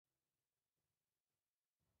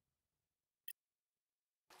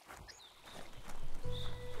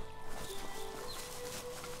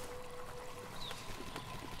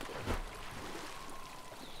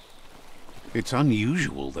It's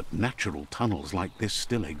unusual that natural tunnels like this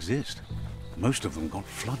still exist. Most of them got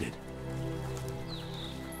flooded.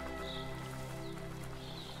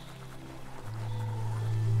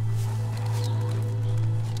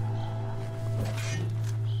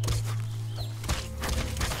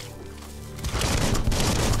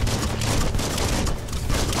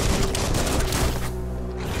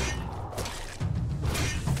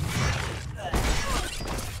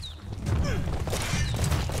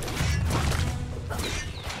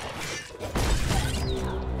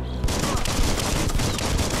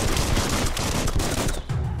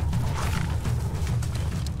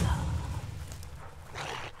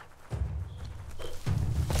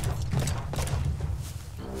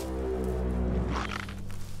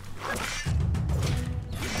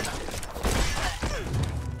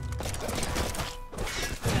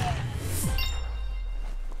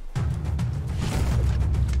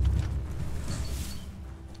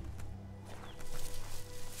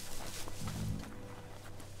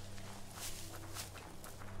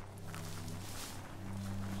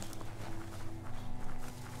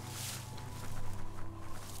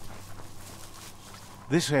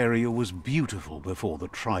 This area was beautiful before the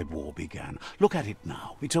tribe war began. Look at it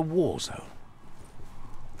now. It's a war zone.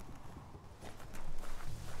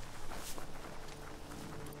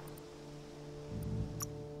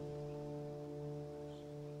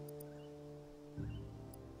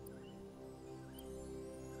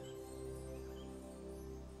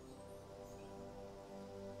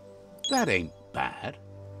 That ain't bad.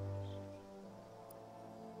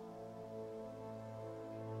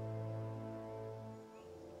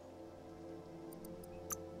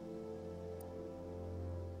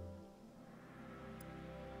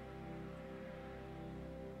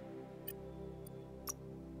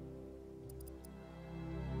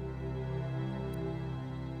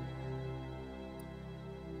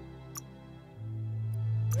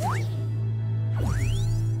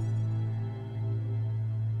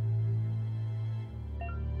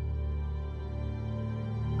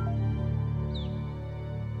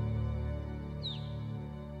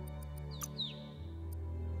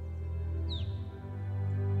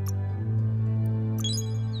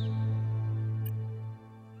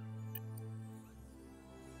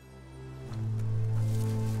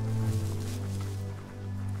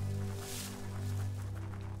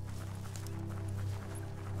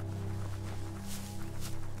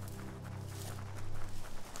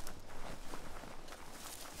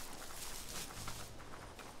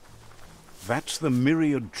 That's the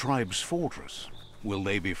Myriad Tribe's fortress. Will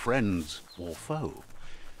they be friends or foe?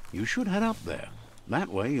 You should head up there. That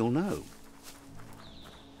way you'll know.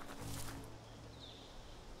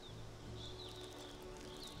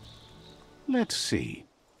 Let's see.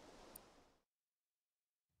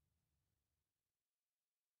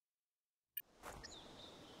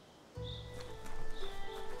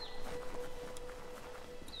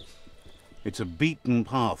 It's a beaten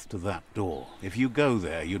path to that door. If you go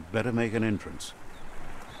there, you'd better make an entrance.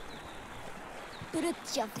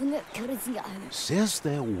 Says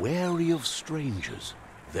they're wary of strangers.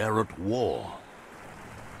 They're at war.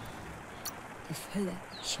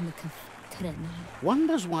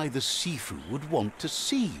 Wonders why the Sifu would want to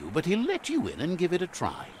see you, but he'll let you in and give it a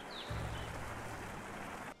try.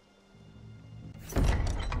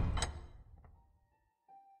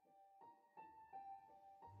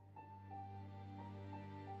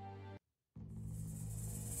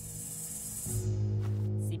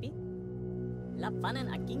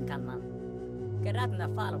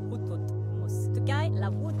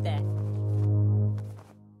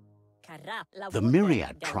 The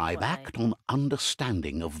Myriad tribe act on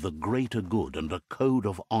understanding of the greater good and a code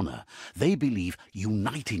of honor. They believe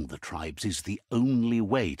uniting the tribes is the only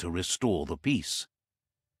way to restore the peace.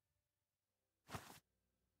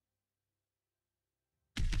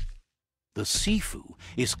 The Sifu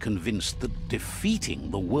is convinced that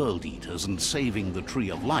defeating the World Eaters and saving the Tree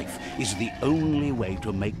of Life is the only way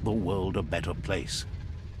to make the world a better place.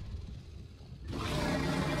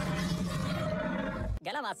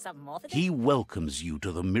 He welcomes you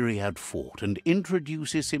to the Myriad Fort and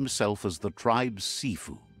introduces himself as the tribe's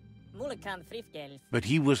Sifu. But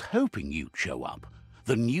he was hoping you'd show up.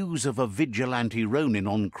 The news of a vigilante Ronin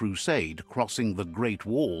on crusade crossing the Great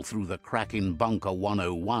Wall through the crack in Bunker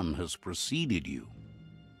 101 has preceded you.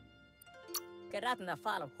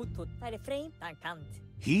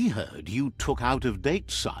 He heard you took out-of-date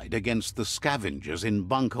side against the scavengers in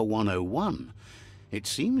Bunker 101. It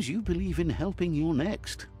seems you believe in helping your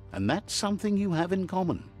next, and that's something you have in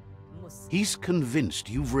common. He's convinced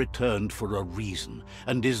you've returned for a reason,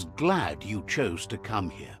 and is glad you chose to come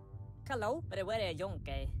here.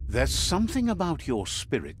 There's something about your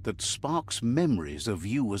spirit that sparks memories of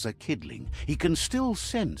you as a kidling. He can still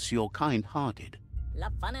sense you're kind-hearted.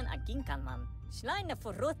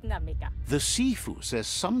 The Sifu says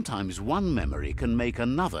sometimes one memory can make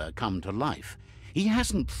another come to life. He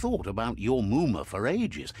hasn't thought about your Muma for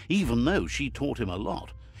ages, even though she taught him a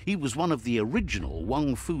lot. He was one of the original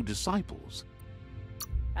Wang Fu disciples.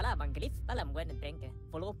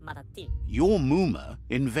 Your Muma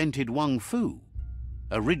invented Wang Fu.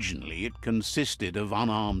 Originally, it consisted of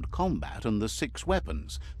unarmed combat and the 6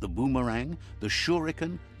 weapons: the boomerang, the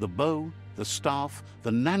shuriken, the bow, the staff,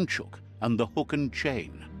 the nunchuk, and the hook and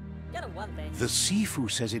chain. The Sifu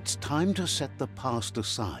says it's time to set the past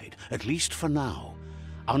aside, at least for now.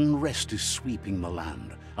 Unrest is sweeping the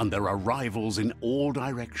land, and there are rivals in all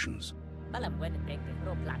directions.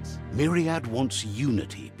 Myriad wants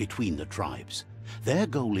unity between the tribes. Their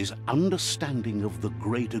goal is understanding of the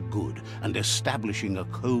greater good and establishing a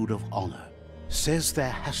code of honor. Says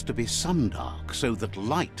there has to be some dark so that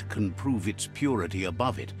light can prove its purity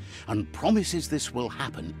above it, and promises this will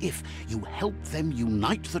happen if you help them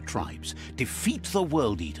unite the tribes, defeat the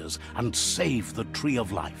World Eaters, and save the Tree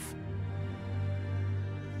of Life.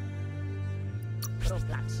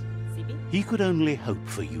 He could only hope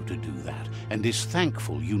for you to do that, and is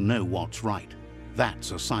thankful you know what's right.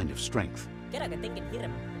 That's a sign of strength.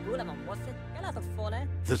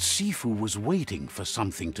 The Sifu was waiting for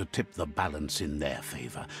something to tip the balance in their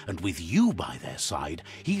favor, and with you by their side,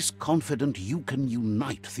 he's confident you can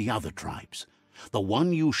unite the other tribes. The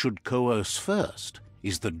one you should coerce first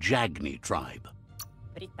is the Jagni tribe.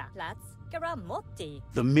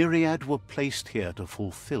 The Myriad were placed here to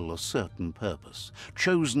fulfill a certain purpose,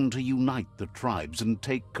 chosen to unite the tribes and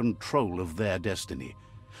take control of their destiny.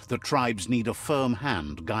 The tribes need a firm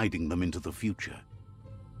hand guiding them into the future.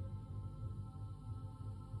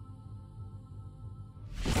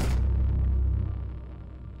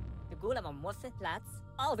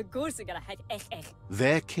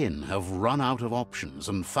 Their kin have run out of options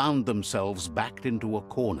and found themselves backed into a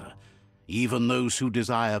corner. Even those who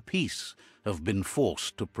desire peace have been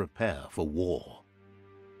forced to prepare for war.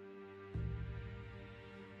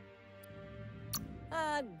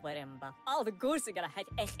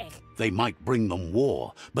 They might bring them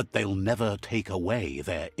war, but they'll never take away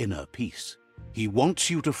their inner peace. He wants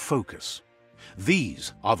you to focus.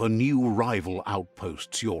 These are the new rival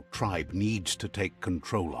outposts your tribe needs to take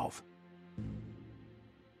control of.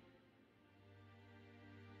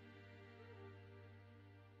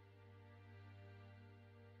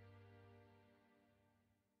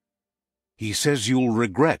 He says you'll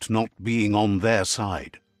regret not being on their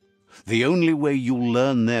side. The only way you'll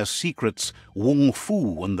learn their secrets, Wung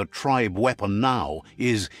Fu and the tribe weapon now,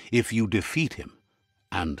 is if you defeat him.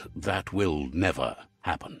 And that will never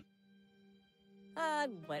happen.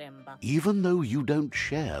 Even though you don't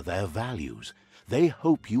share their values, they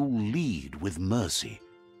hope you'll lead with mercy.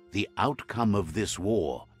 The outcome of this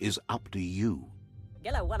war is up to you.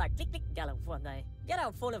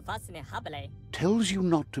 Tells you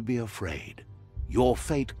not to be afraid. Your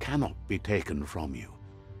fate cannot be taken from you.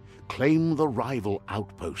 Claim the rival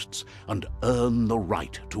outposts and earn the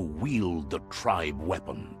right to wield the tribe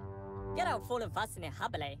weapon.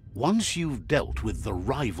 Once you've dealt with the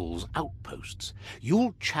rivals' outposts,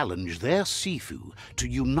 you'll challenge their Sifu to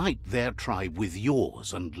unite their tribe with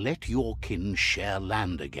yours and let your kin share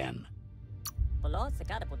land again.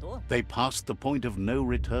 They passed the point of no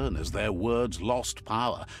return as their words lost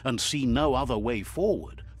power and see no other way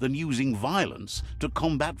forward than using violence to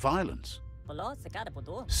combat violence.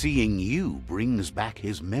 Seeing you brings back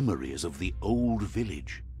his memories of the old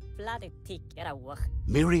village.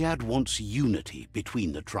 Myriad wants unity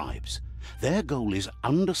between the tribes. Their goal is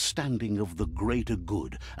understanding of the greater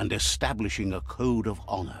good and establishing a code of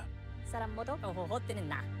honor.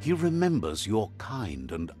 He remembers your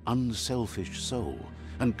kind and unselfish soul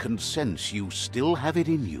and can sense you still have it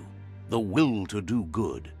in you, the will to do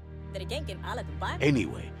good.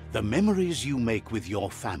 Anyway, the memories you make with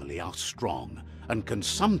your family are strong and can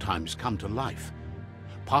sometimes come to life.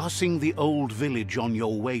 Passing the old village on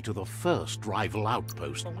your way to the first rival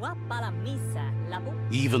outpost,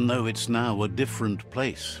 even though it's now a different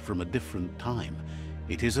place from a different time,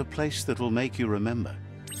 it is a place that'll make you remember.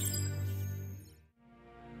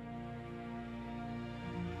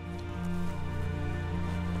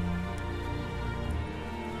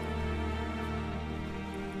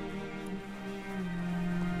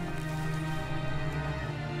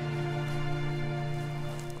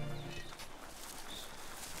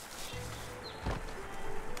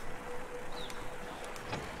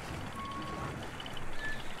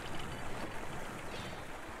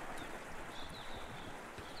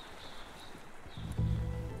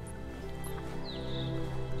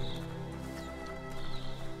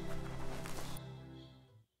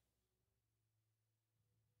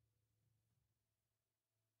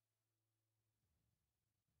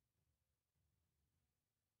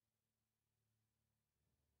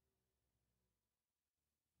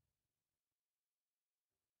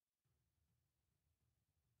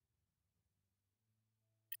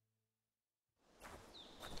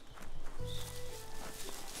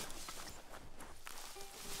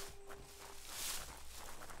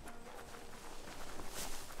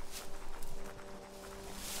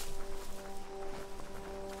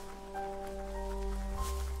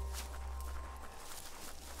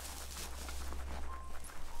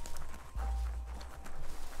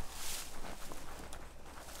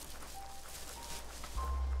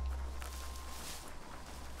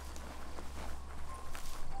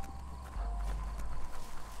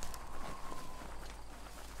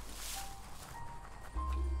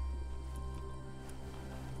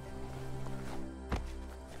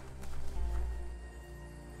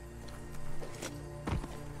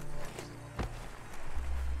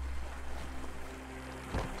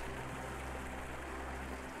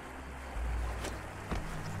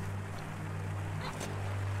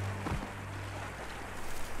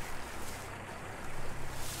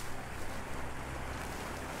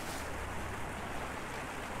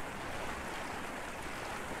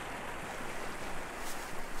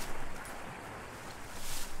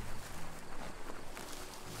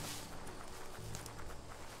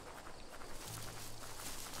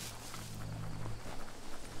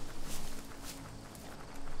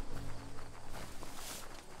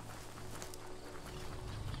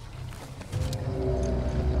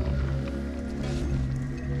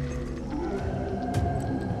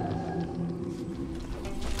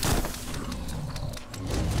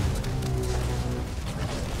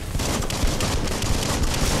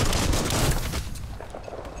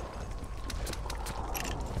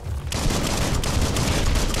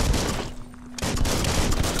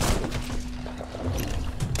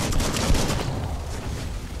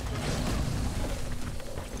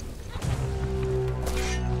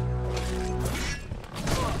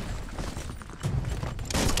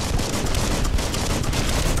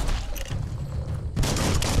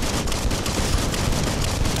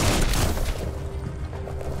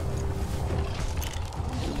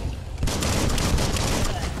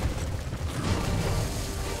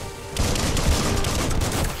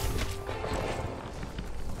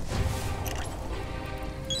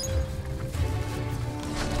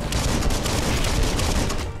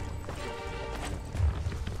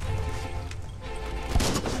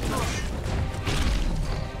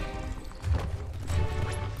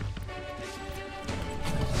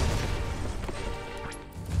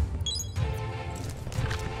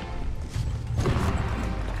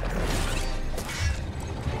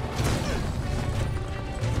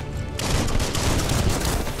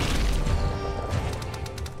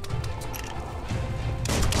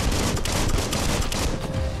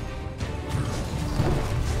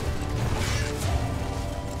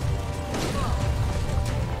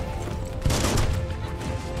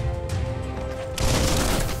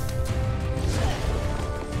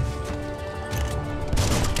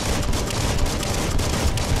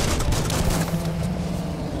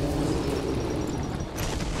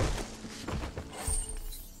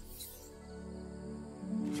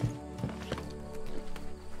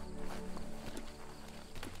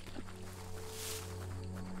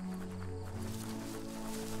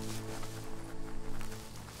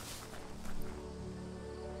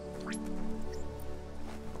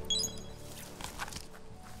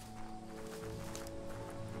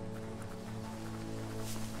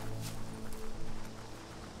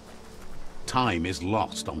 Time is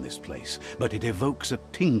lost on this place, but it evokes a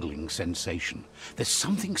tingling sensation. There's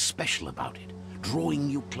something special about it, drawing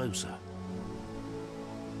you closer.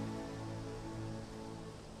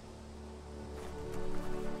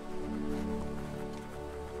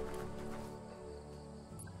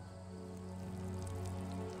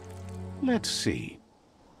 Let's see.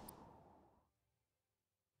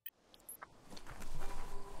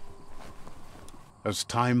 As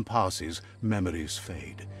time passes, memories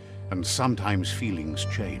fade, and sometimes feelings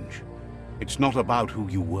change. It's not about who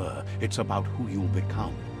you were, it's about who you'll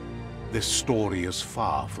become. This story is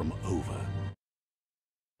far from over.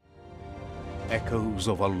 Echoes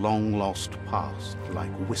of a long-lost past,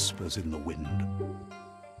 like whispers in the wind.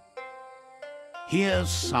 Here's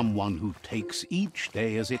someone who takes each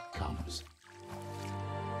day as it comes.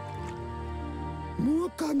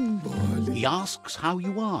 He asks how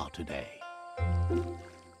you are today.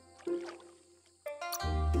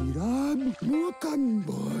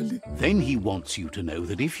 Then he wants you to know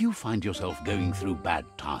that if you find yourself going through bad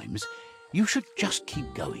times, you should just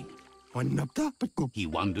keep going. He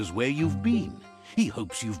wonders where you've been. He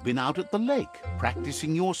hopes you've been out at the lake,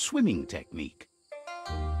 practicing your swimming technique.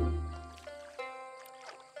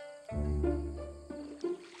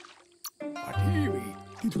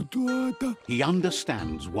 He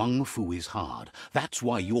understands Wang Fu is hard. That's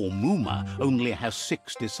why your Muma only has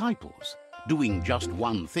 6 disciples. Doing just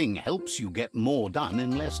one thing helps you get more done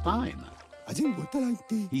in less time.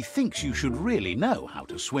 He thinks you should really know how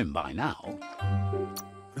to swim by now.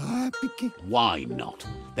 Why not?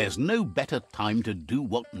 There's no better time to do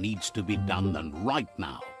what needs to be done than right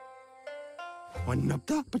now.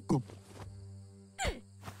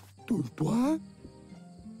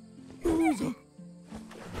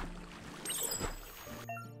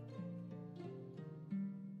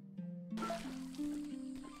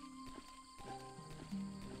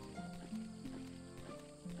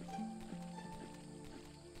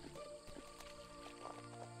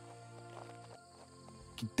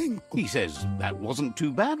 He says that wasn't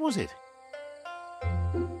too bad, was it?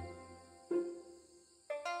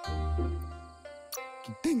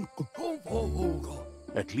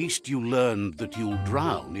 At least you learned that you'll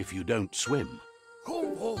drown if you don't swim.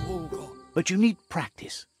 But you need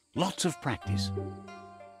practice, lots of practice.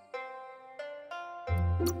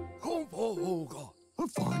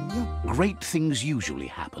 Great things usually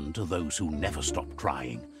happen to those who never stop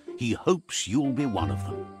trying. He hopes you'll be one of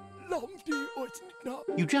them.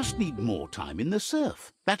 You just need more time in the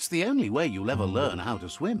surf. That's the only way you'll ever learn how to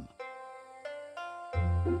swim.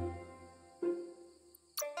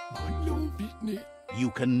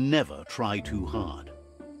 You can never try too hard.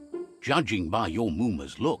 Judging by your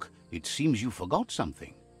Muma's look, it seems you forgot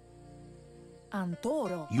something.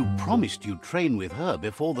 You promised you'd train with her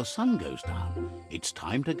before the sun goes down. It's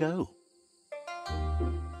time to go.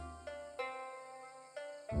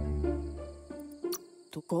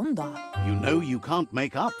 You know you can't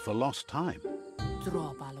make up for lost time.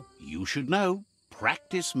 You should know,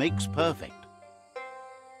 practice makes perfect.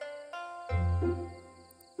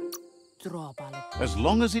 As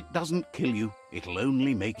long as it doesn't kill you, it'll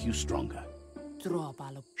only make you stronger.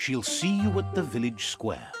 She'll see you at the village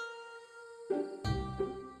square.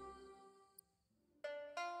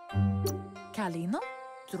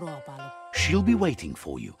 She'll be waiting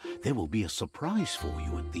for you. There will be a surprise for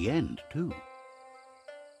you at the end, too.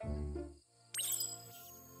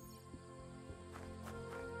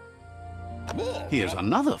 Here's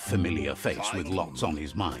another familiar face with lots on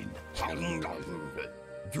his mind.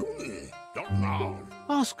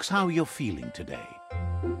 Asks how you're feeling today.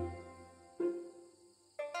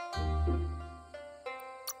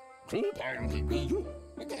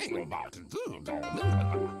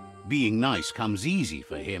 Being nice comes easy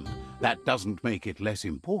for him. That doesn't make it less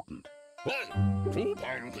important.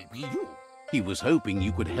 He was hoping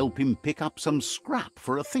you could help him pick up some scrap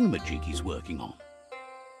for a thingamajig he's working on.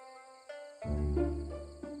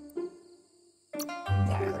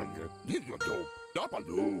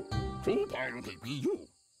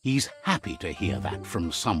 He's happy to hear that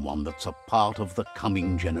from someone that's a part of the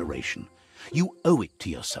coming generation. You owe it to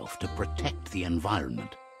yourself to protect the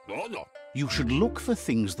environment. You should look for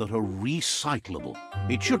things that are recyclable.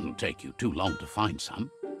 It shouldn't take you too long to find some.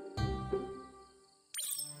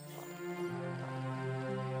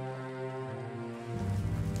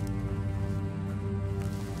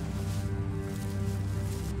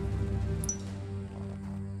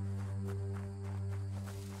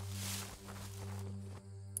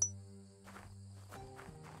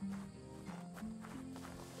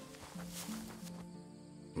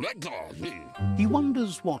 He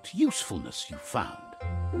wonders what usefulness you found.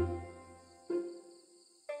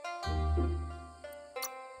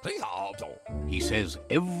 He says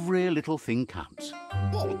every little thing counts.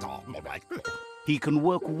 He can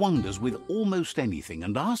work wonders with almost anything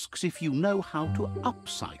and asks if you know how to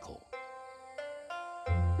upcycle.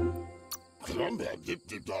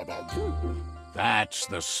 That's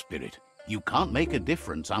the spirit. You can't make a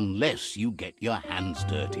difference unless you get your hands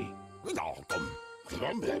dirty.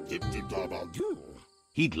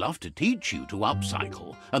 He'd love to teach you to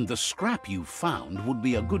upcycle, and the scrap you found would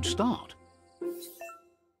be a good start.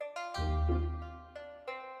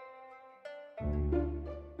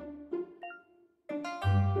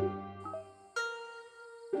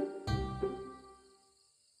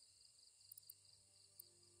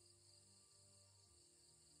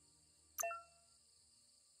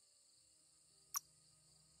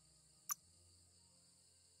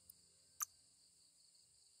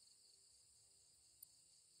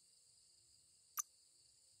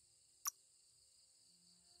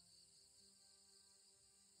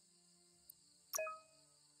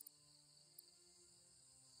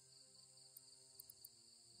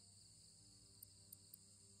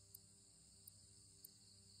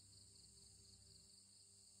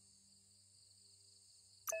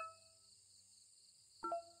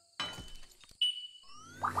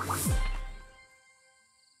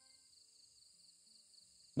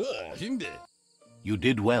 You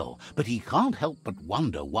did well, but he can't help but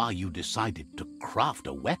wonder why you decided to craft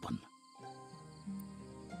a weapon.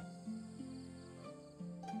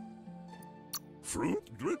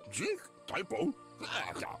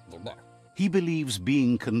 He believes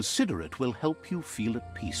being considerate will help you feel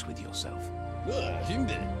at peace with yourself.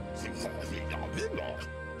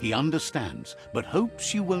 He understands, but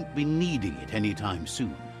hopes you won't be needing it anytime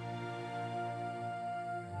soon.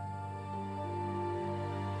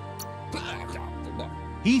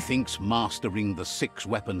 He thinks mastering the 6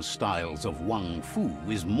 weapon styles of Wang Fu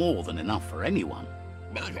is more than enough for anyone.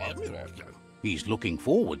 He's looking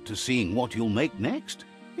forward to seeing what you'll make next.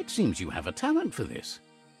 It seems you have a talent for this.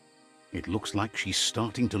 It looks like she's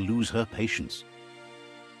starting to lose her patience.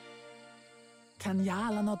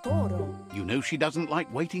 You know she doesn't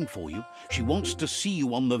like waiting for you. She wants to see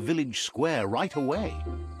you on the village square right away.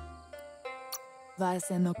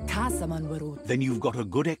 Then you've got a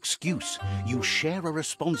good excuse. You share a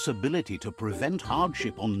responsibility to prevent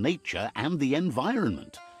hardship on nature and the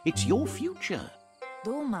environment. It's your future.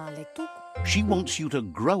 She wants you to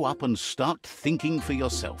grow up and start thinking for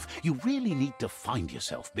yourself. You really need to find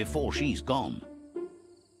yourself before she's gone.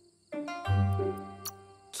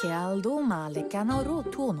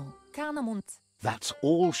 That's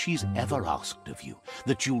all she's ever asked of you,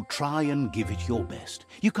 that you'll try and give it your best.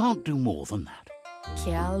 You can't do more than that.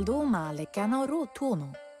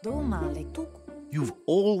 You've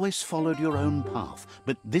always followed your own path,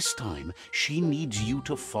 but this time she needs you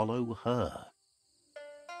to follow her.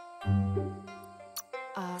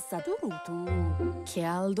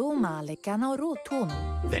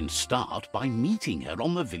 Then start by meeting her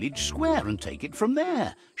on the village square and take it from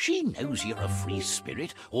there. She knows you're a free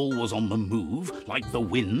spirit, always on the move, like the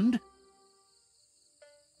wind.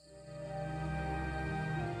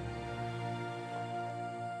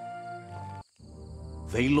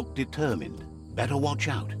 They look determined. Better watch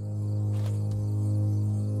out.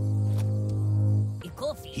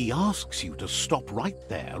 He asks you to stop right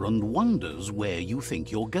there and wonders where you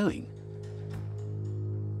think you're going.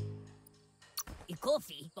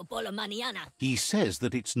 He says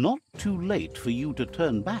that it's not too late for you to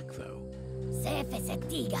turn back, though.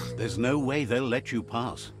 There's no way they'll let you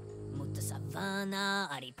pass.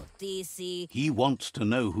 He wants to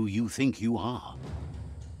know who you think you are.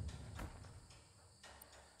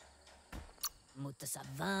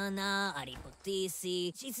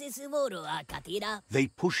 They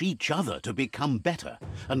push each other to become better,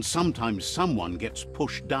 and sometimes someone gets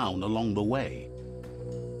pushed down along the way.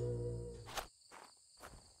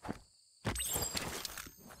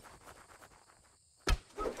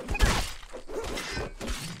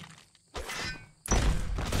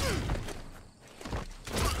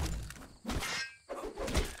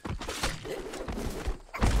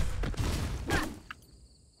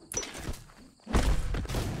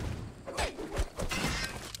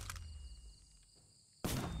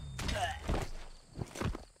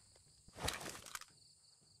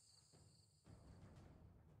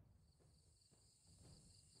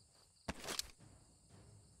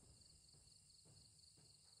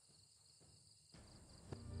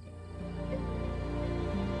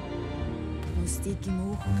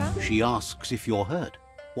 She asks if you're hurt.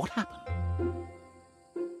 What happened?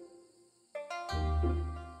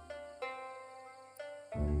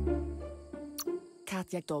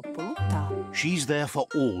 She's there for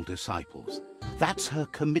all disciples. That's her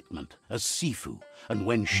commitment as Sifu, and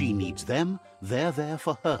when she needs them, they're there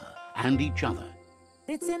for her and each other.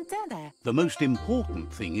 The most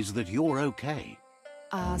important thing is that you're okay.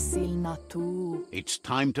 It's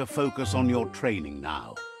time to focus on your training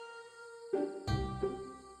now.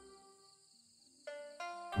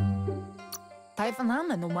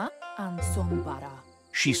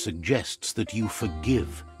 She suggests that you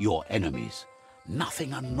forgive your enemies.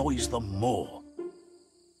 Nothing annoys them more.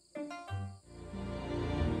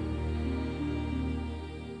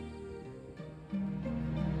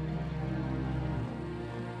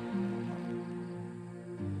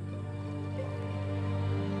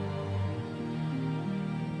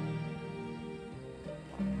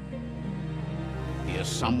 Here's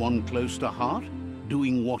someone close to heart,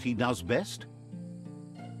 doing what he does best.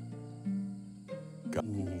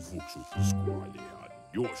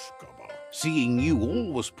 Seeing you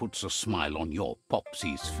always puts a smile on your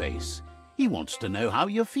Popsy's face. He wants to know how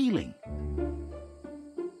you're feeling.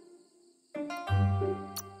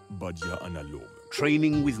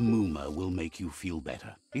 Training with Muma will make you feel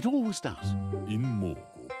better. It always does.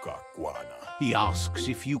 He asks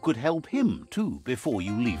if you could help him too before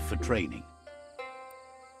you leave for training.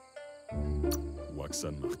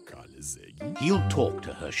 He'll talk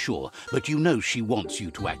to her, sure, but you know she wants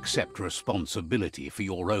you to accept responsibility for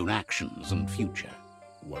your own actions and future.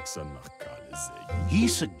 He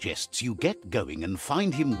suggests you get going and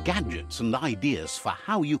find him gadgets and ideas for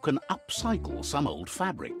how you can upcycle some old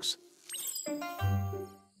fabrics.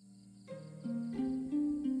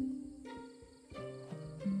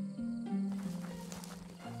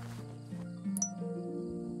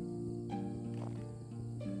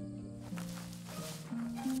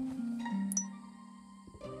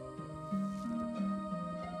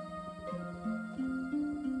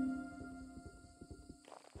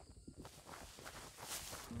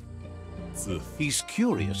 He's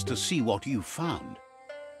curious to see what you found.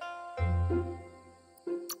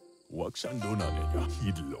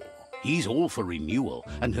 He's all for renewal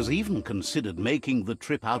and has even considered making the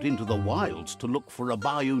trip out into the wilds to look for a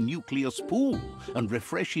bionucleus pool and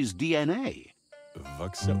refresh his DNA.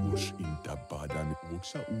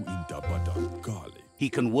 He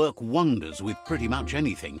can work wonders with pretty much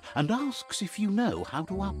anything and asks if you know how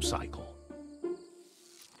to upcycle.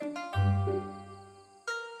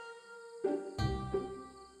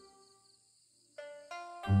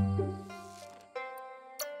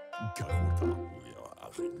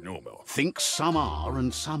 Thinks some are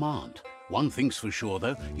and some aren't. One thing's for sure,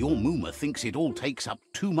 though, your Muma thinks it all takes up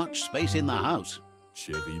too much space in the house.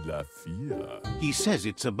 He says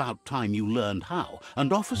it's about time you learned how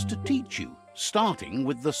and offers to teach you, starting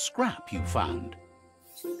with the scrap you found.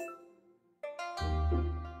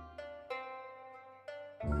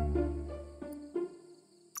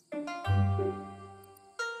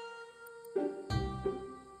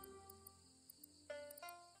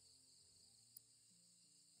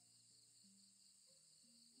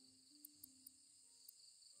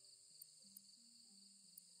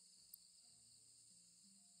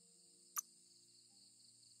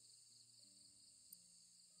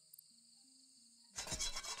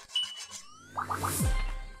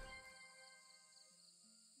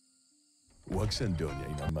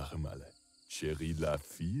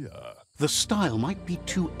 The style might be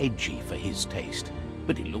too edgy for his taste,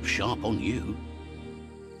 but it looks sharp on you.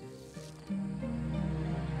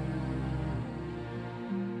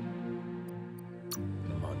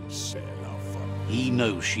 He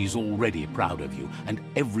knows she's already proud of you and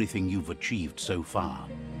everything you've achieved so far.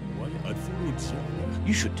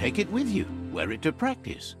 You should take it with you, wear it to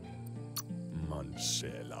practice.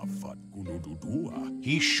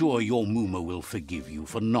 He's sure your Muma will forgive you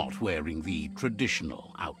for not wearing the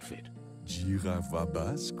traditional outfit.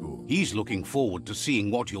 He's looking forward to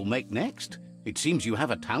seeing what you'll make next. It seems you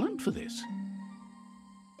have a talent for this.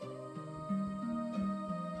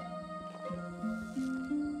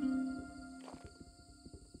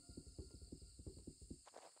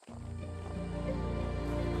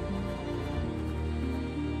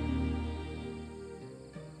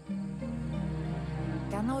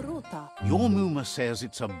 Your Muma says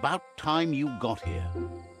it's about time you got here.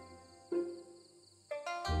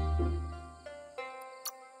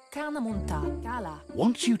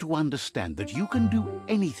 Wants you to understand that you can do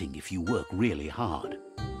anything if you work really hard.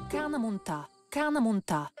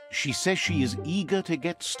 She says she is eager to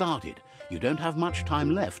get started. You don't have much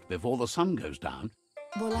time left before the sun goes down.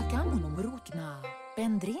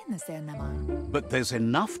 But there's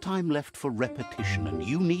enough time left for repetition, and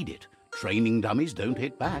you need it. Training dummies don't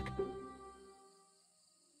hit back.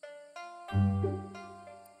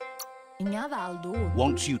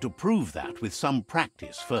 Wants you to prove that with some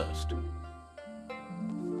practice first.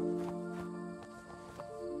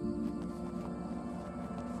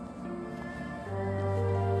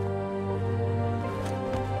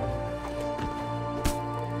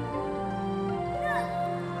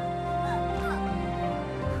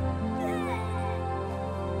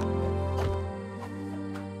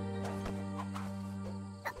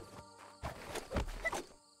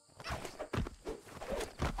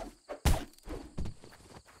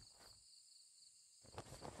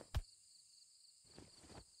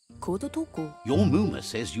 Your Muma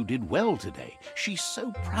says you did well today. She's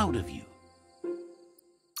so proud of you.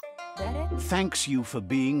 Thanks you for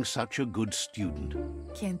being such a good student.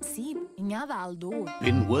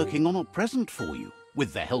 Been working on a present for you,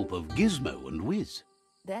 with the help of Gizmo and Wiz.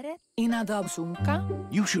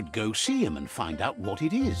 You should go see him and find out what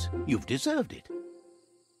it is. You've deserved it.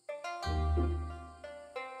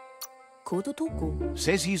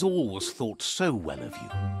 Says he's always thought so well of you,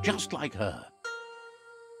 just like her.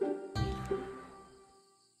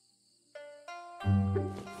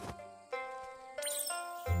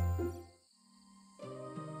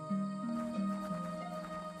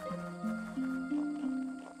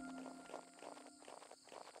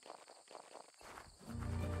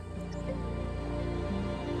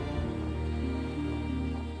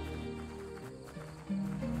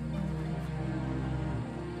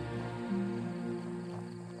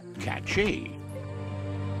 Catchy.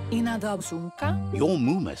 Your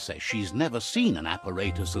Muma says she's never seen an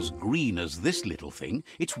apparatus as green as this little thing.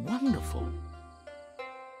 It's wonderful.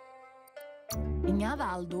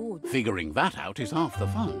 Figuring that out is half the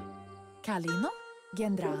fun.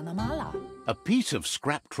 A piece of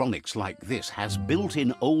Scraptronics like this has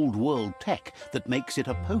built-in old-world tech that makes it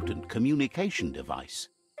a potent communication device.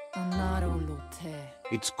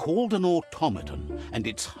 It's called an automaton, and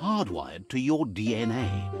it's hardwired to your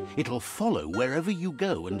DNA. It'll follow wherever you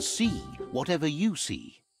go and see whatever you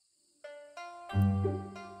see.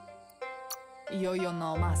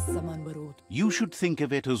 You should think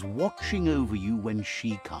of it as watching over you when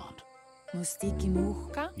she can't.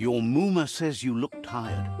 Your Muma says you look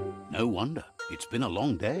tired. No wonder. It's been a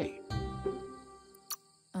long day.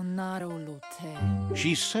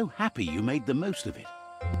 She's so happy you made the most of it.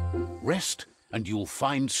 Rest, and you'll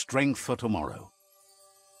find strength for tomorrow.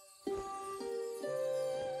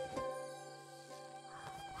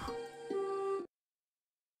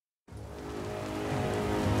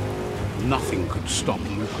 Nothing could stop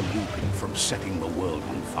Lupa Lupin from setting the world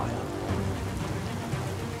on fire.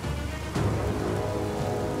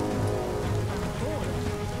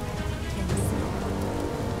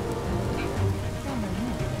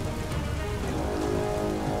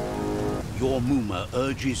 Your Muma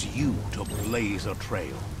urges you to blaze a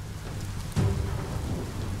trail.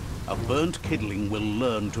 A burnt kidling will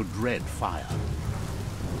learn to dread fire.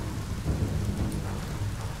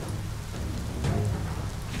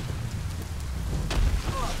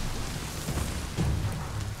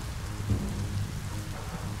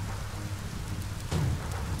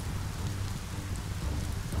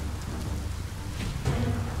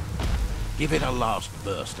 Give it a last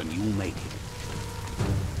burst and you'll make it.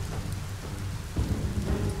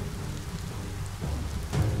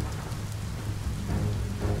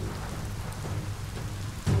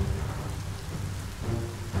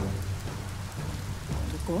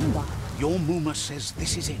 Your Muma says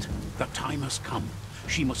this is it. The time has come.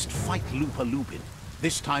 She must fight Lupa Lupin.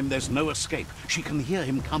 This time there's no escape. She can hear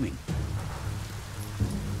him coming.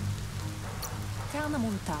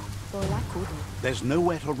 There's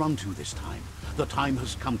nowhere to run to this time. The time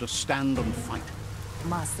has come to stand and fight.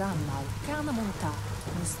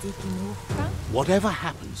 Whatever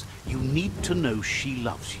happens, you need to know she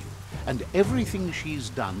loves you. And everything she's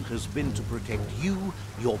done has been to protect you,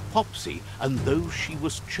 your Popsy, and those she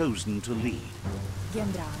was chosen to lead.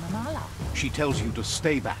 She tells you to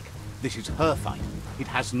stay back. This is her fight. It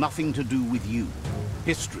has nothing to do with you.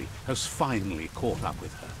 History has finally caught up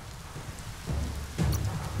with her.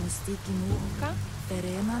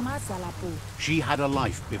 She had a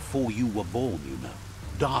life before you were born, you know.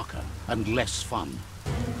 Darker and less fun.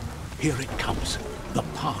 Here it comes. The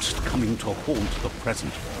past coming to haunt the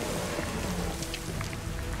present.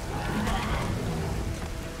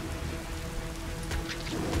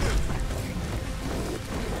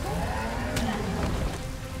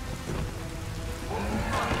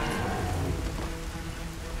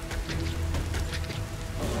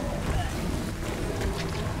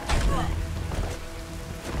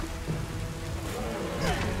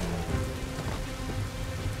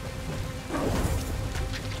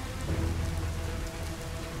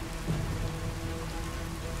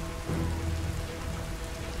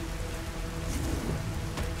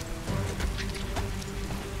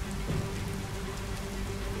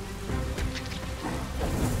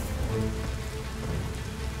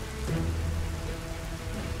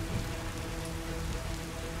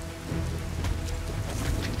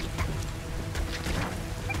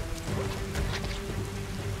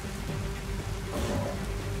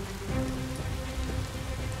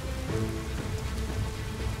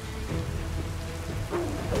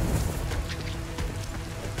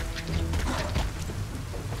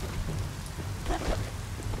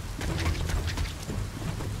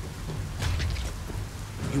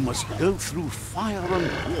 You must go through fire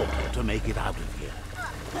and water to make it out of here.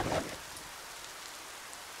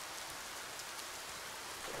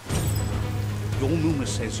 BIOMUTANT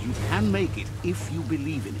says you can make it if you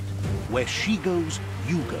believe in it. Where she goes,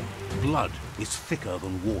 you go. Blood is thicker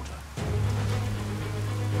than water.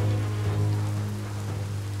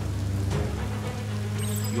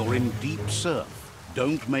 You're in deep surf.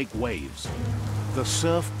 Don't make waves. The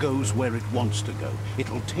surf goes where it wants to go.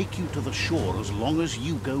 It'll take you to the shore as long as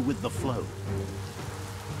you go with the flow.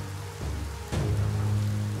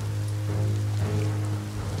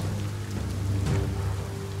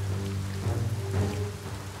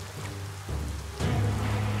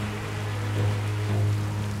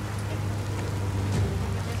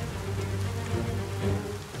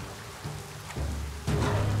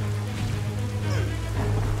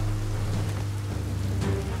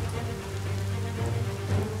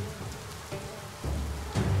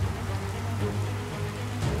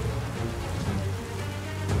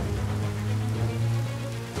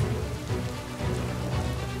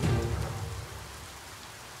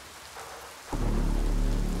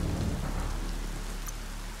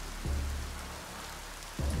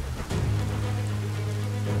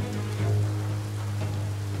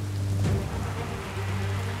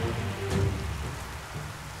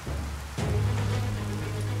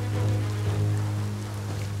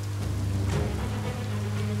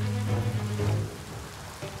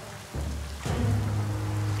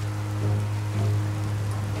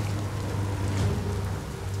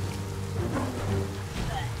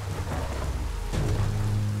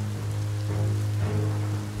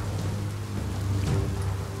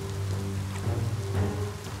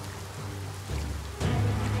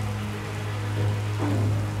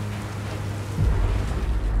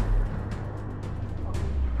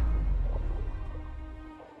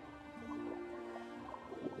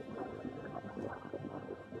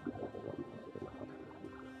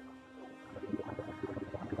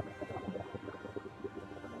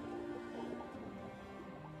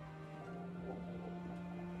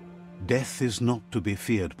 Death is not to be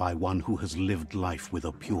feared by one who has lived life with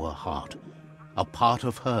a pure heart. A part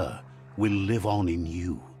of her will live on in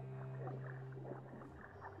you.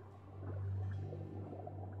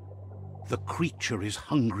 The creature is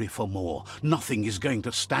hungry for more. Nothing is going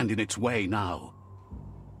to stand in its way now.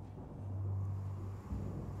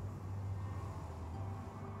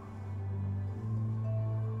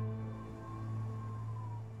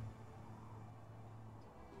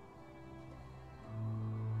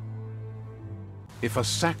 If a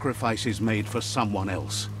sacrifice is made for someone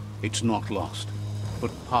else, it's not lost,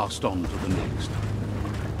 but passed on to the next.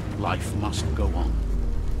 Life must go on.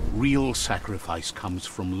 Real sacrifice comes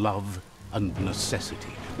from love and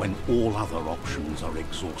necessity, when all other options are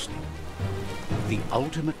exhausted. The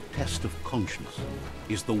ultimate test of conscience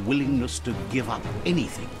is the willingness to give up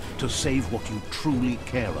anything to save what you truly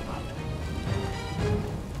care about.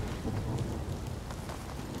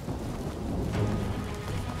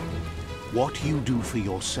 What you do for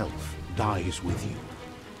yourself dies with you.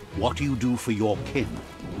 What you do for your kin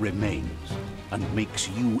remains and makes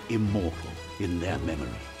you immortal in their memory.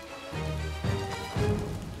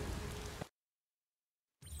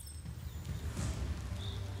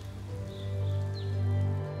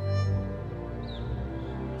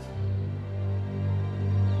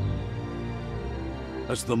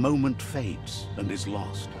 As the moment fades and is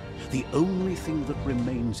lost, the only thing that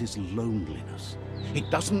remains is loneliness. It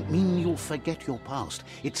doesn't mean you'll forget your past.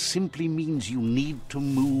 It simply means you need to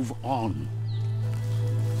move on.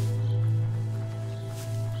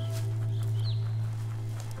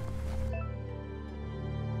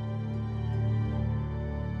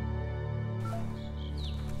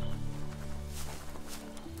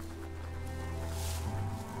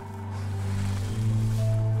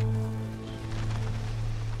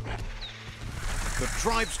 The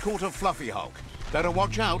tribe's caught a fluffy hulk. Better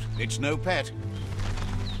watch out, it's no pet.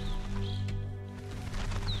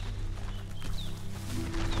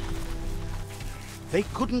 They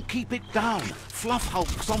couldn't keep it down. Fluff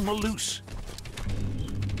hulk's on the loose.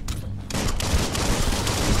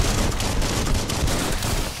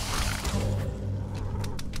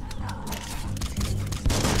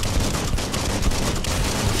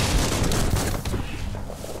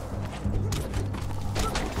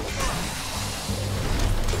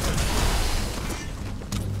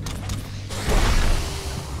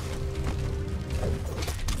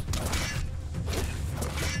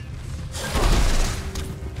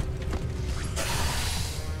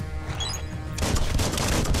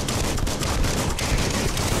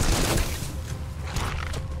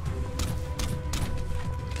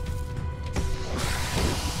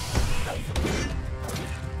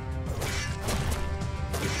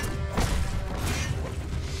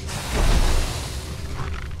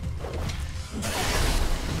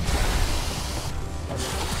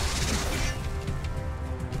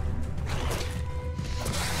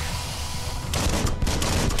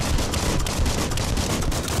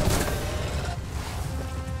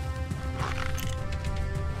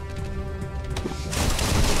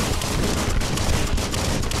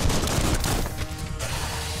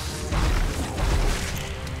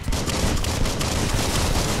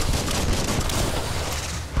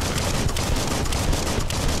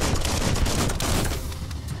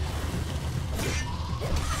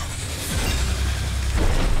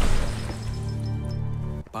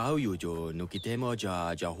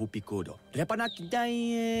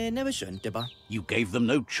 You gave them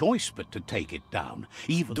no choice but to take it down.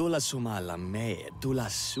 Even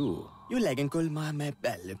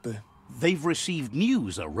they've received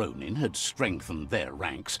news a Ronin had strengthened their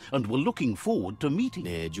ranks and were looking forward to meeting.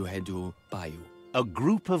 A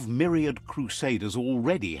group of myriad crusaders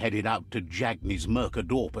already headed out to Jagni's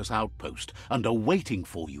Mercadorpus outpost and are waiting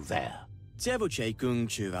for you there. You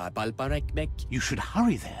should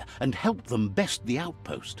hurry there and help them best the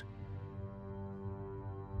outpost.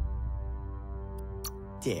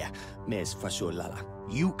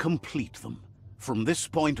 You complete them. From this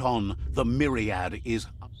point on, the Myriad is...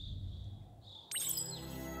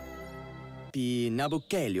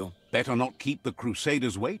 Better not keep the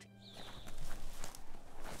crusaders waiting.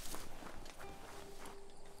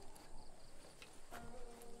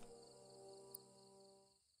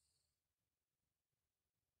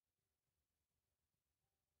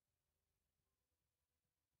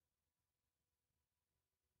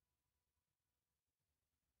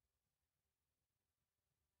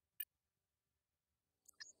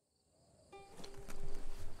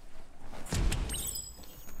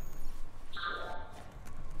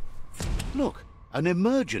 Look, an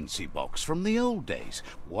emergency box from the old days.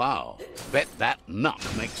 Wow, bet that nut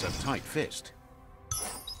makes a tight fist.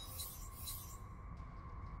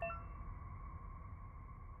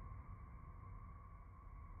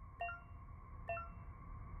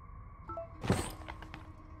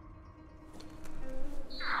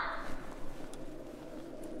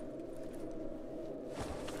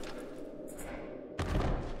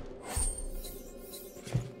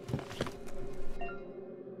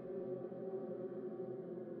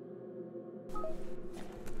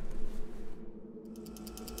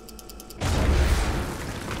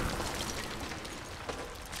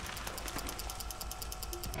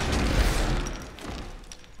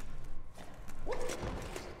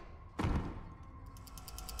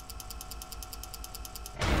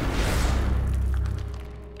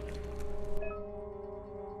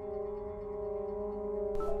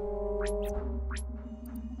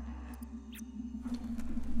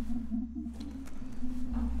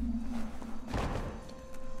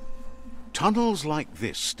 Tunnels like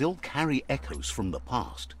this still carry echoes from the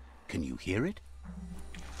past. Can you hear it?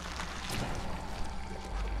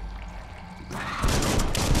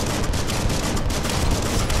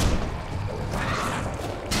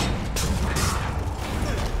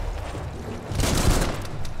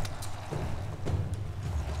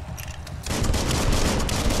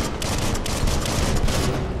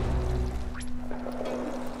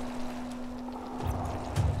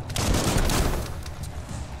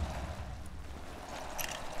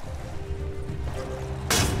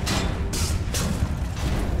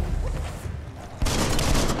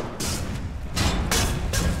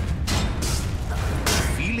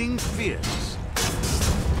 Fierce.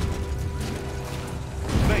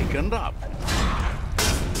 Vacant up.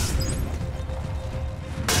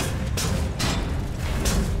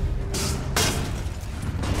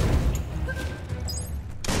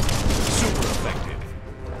 Super effective.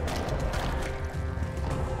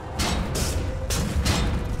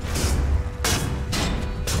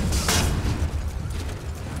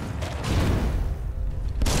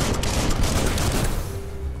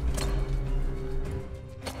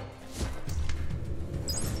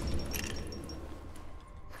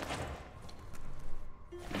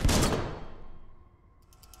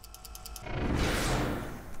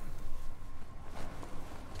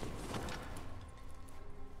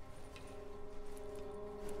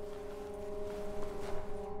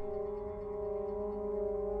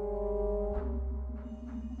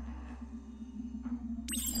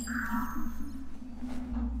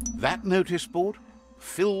 That notice board,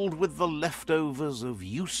 filled with the leftovers of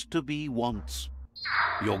used-to-be wants.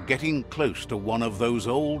 You're getting close to one of those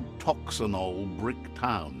old Toxanol brick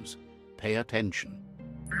towns. Pay attention.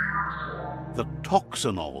 The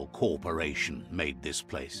Toxanol Corporation made this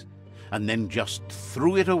place, and then just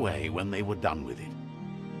threw it away when they were done with it.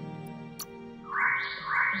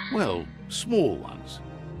 Well, small ones.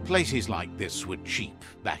 Places like this were cheap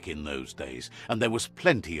back in those days, and there was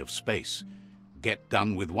plenty of space. Get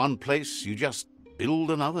done with one place, you just build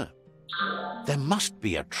another. There must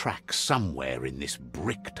be a track somewhere in this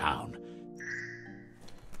brick town.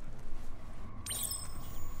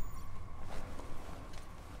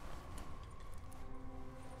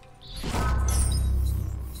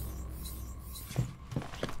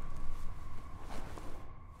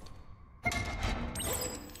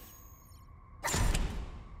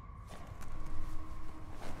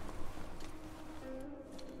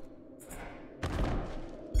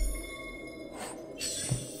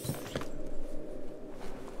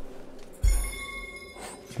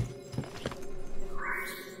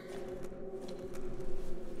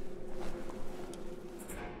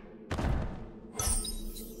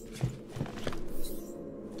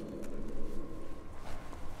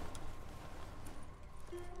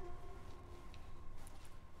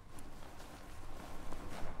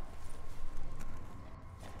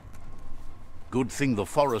 Good thing the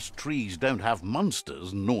forest trees don't have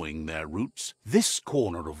monsters gnawing their roots. This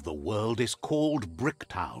corner of the world is called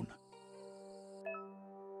Bricktown.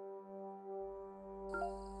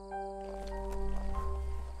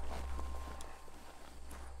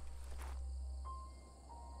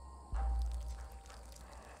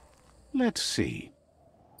 Let's see.